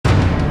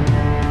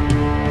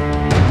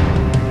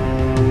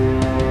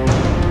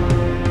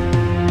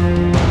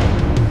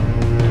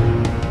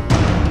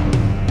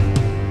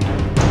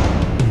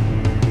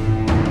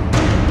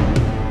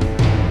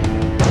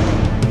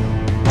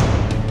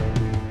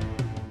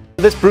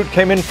This brute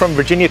came in from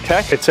Virginia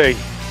Tech. It's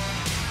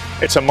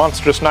a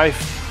monstrous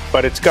knife,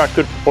 but it's got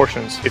good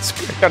proportions. It's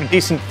got a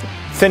decent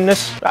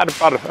thinness,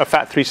 about a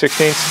fat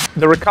 3/16.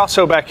 The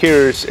ricasso back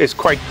here is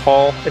quite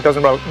tall. It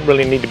doesn't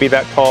really need to be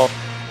that tall.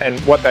 And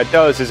what that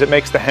does is it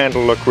makes the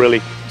handle look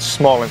really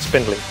small and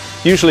spindly.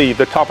 Usually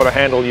the top of the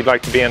handle you'd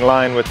like to be in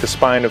line with the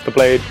spine of the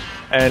blade,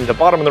 and the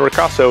bottom of the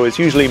ricasso is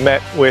usually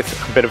met with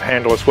a bit of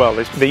handle as well.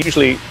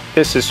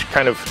 This is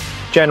kind of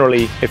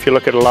generally, if you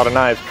look at a lot of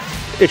knives,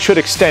 it should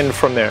extend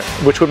from there,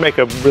 which would make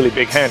a really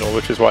big handle,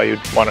 which is why you'd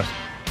want to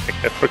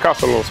make the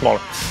ricasso a little smaller.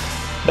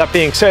 That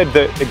being said,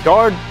 the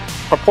guard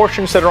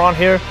proportions that are on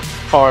here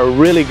are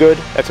really good.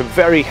 That's a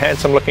very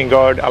handsome looking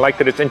guard. I like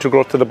that it's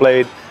integral to the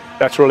blade.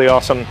 That's really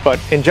awesome. But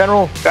in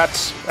general,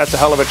 that's a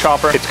hell of a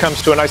chopper. It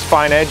comes to a nice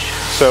fine edge,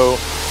 so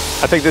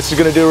I think this is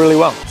going to do really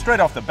well. Straight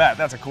off the bat,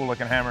 that's a cool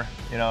looking hammer.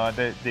 You know,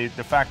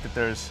 the fact that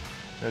there's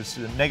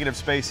negative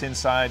space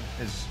inside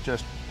is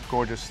just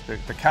gorgeous.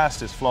 The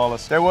cast is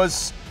flawless. There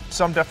was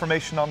some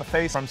deformation on the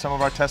face from some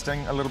of our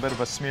testing, a little bit of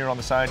a smear on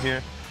the side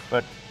here,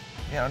 but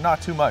you know,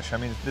 not too much. I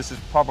mean, this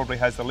probably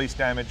has the least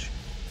damage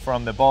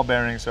from the ball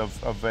bearings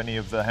of any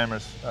of the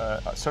hammers,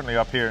 certainly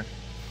up here.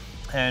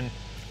 And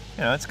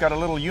you know, it's got a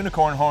little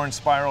unicorn horn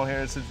spiral here.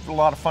 It's a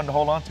lot of fun to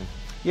hold on to.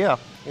 Yeah,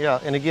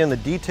 and again, the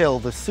detail,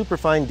 the super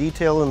fine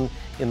detail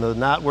in the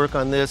knot work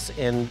on this,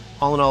 and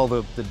all in all,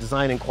 the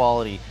design and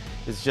quality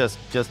is just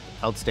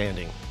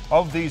outstanding.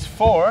 Of these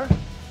four,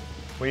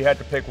 we had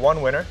to pick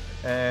one winner,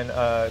 and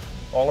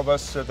all of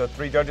us, the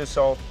three judges,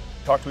 all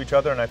talked to each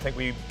other, and I think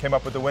we came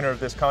up with the winner of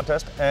this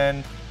contest,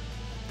 and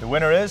the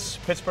winner is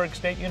Pittsburgh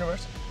State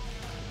University.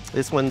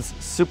 This one's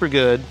super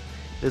good.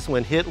 This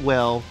one hit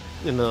well.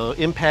 In the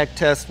impact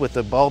test with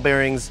the ball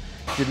bearings,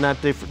 did not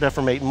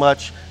deformate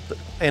much.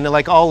 And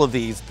like all of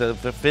these, the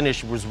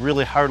finish was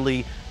really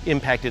hardly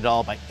impacted at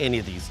all by any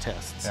of these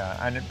tests.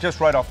 Yeah, and just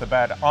right off the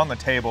bat, on the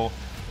table,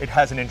 it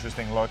has an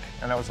interesting look,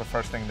 and that was the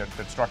first thing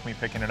that struck me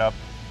picking it up.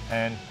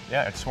 And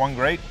yeah, it swung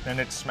great, and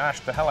it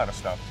smashed the hell out of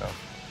stuff. So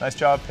nice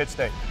job, Pitt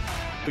State.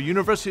 The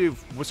University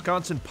of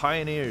Wisconsin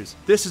Pioneers.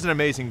 This is an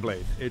amazing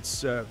blade.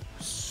 It's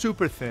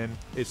super thin,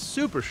 it's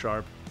super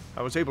sharp.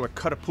 I was able to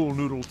cut a pool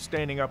noodle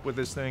standing up with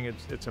this thing.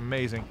 It's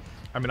amazing.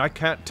 I mean, I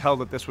can't tell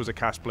that this was a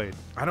cast blade.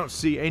 I don't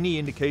see any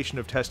indication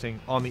of testing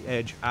on the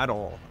edge at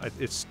all.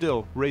 It's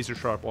still razor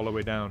sharp all the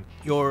way down.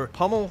 Your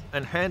pommel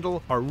and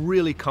handle are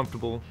really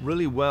comfortable,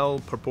 really well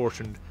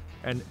proportioned,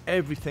 and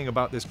everything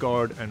about this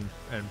guard and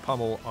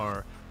pommel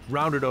are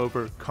rounded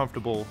over,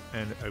 comfortable,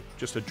 and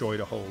just a joy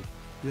to hold.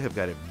 You have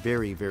got a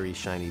very, very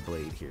shiny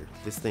blade here.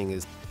 This thing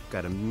has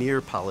got a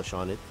mirror polish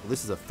on it.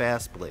 This is a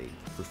fast blade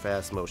for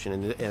fast motion,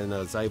 and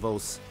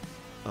Zivos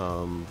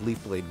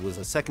leaf blade was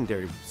a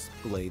secondary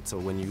blade, so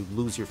when you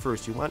lose your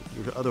first, you want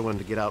your other one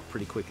to get out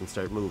pretty quick and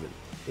start moving.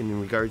 In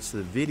regards to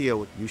the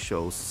video, you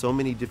show so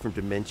many different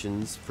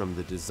dimensions from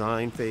the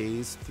design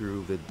phase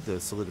through the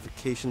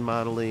solidification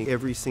modeling.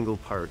 Every single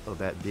part of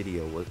that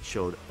video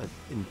showed an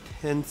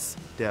intense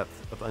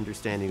depth of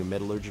understanding of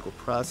metallurgical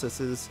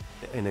processes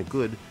and a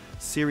good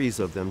series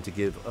of them to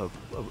give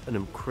an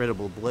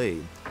incredible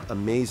blade.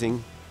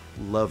 Amazing.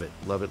 Love it,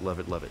 love it, love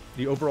it, love it.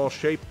 The overall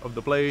shape of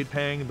the blade,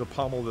 hang, the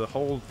pommel, the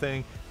whole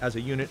thing as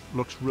a unit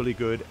looks really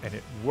good, and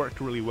it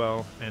worked really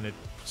well, and it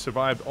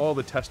survived all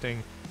the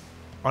testing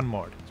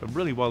unmarred. So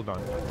really well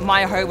done.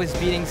 My heart was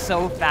beating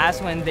so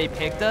fast when they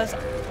picked us.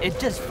 It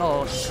just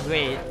felt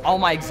great. All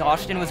my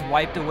exhaustion was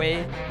wiped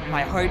away.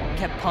 My heart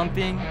kept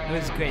pumping. It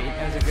was great.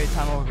 It was a great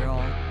time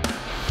overall.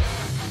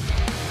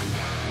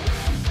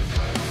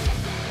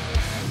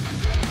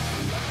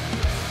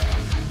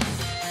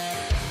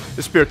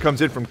 This spear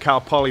comes in from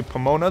Cal Poly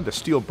Pomona, the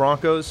Steel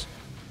Broncos.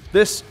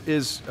 This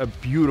is a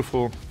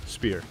beautiful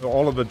spear.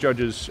 All of the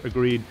judges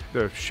agreed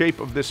the shape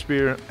of this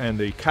spear and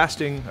the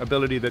casting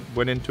ability that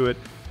went into it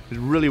is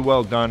really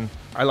well done.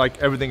 I like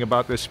everything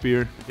about this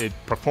spear. It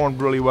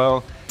performed really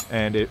well,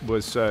 and it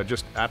was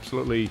just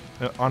absolutely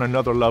on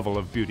another level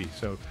of beauty.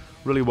 So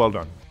really well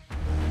done.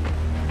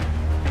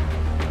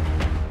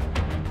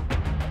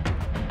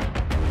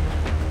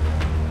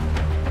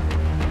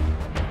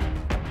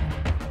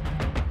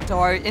 So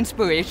our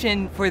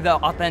inspiration for the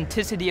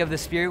authenticity of the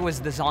spear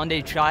was the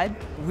Zonde tribe.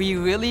 We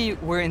really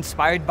were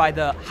inspired by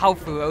how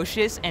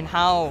ferocious and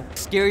how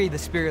scary the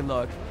spear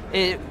looked.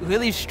 It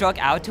really struck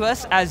out to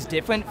us as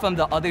different from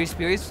the other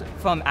spears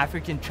from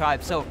African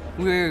tribes. So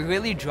we were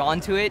really drawn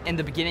to it in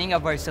the beginning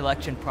of our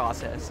selection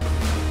process.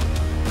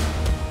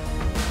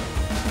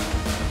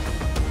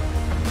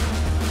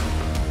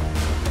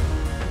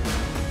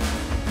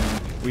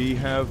 We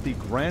have the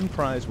grand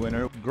prize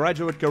winner,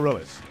 Graduate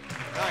Gorillas.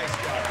 Nice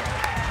job.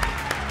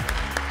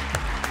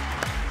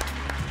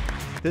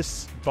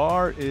 This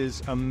bar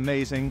is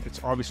amazing.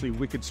 It's obviously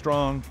wicked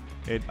strong.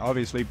 It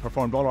obviously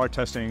performed all our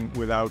testing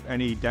without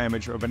any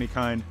damage of any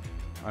kind.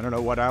 I don't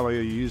know what alloy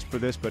you used for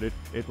this, but it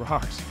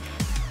rocks.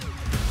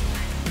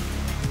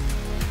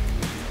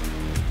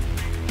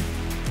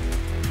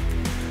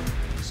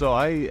 So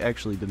I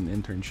actually did an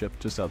internship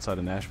just outside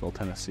of Nashville,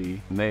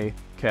 Tennessee, and they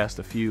cast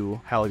a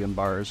few Halligan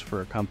bars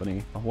for a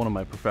company. One of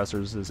my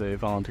professors is a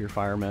volunteer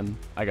fireman.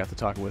 I got to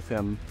talk with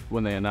him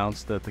when they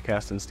announced that the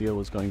cast in steel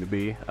was going to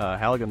be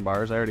Halligan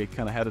bars. I already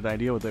kind of had an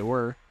idea what they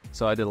were,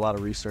 so I did a lot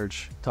of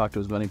research, talked to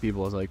as many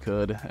people as I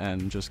could,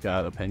 and just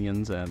got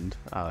opinions and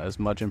as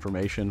much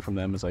information from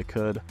them as I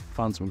could.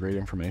 Found some great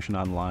information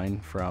online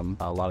from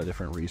a lot of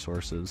different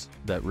resources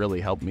that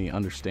really helped me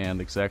understand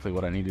exactly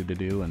what I needed to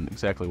do and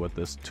exactly what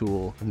this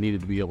tool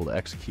needed to be able to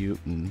execute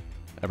and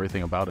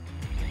everything about it.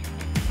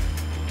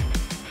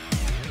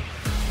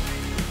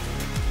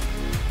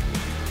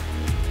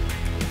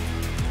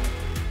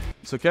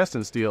 So Cast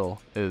in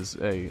Steel is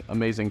an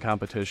amazing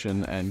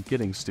competition, and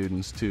getting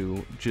students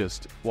to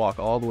just walk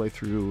all the way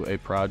through a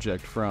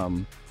project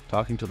from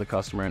talking to the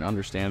customer and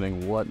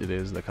understanding what it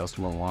is the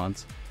customer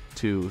wants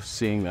to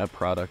seeing that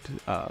product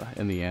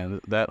in the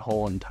end. That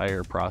whole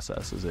entire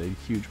process is a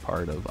huge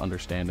part of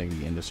understanding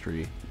the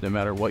industry. No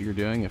matter what you're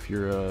doing, if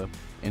you're an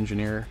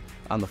engineer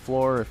on the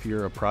floor, if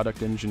you're a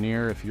product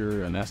engineer, if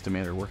you're an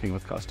estimator working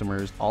with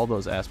customers, all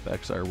those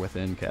aspects are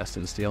within Cast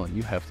in Steel, and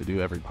you have to do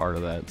every part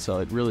of that. So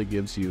it really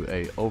gives you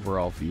an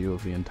overall view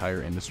of the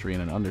entire industry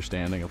and an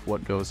understanding of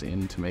what goes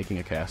into making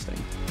a casting.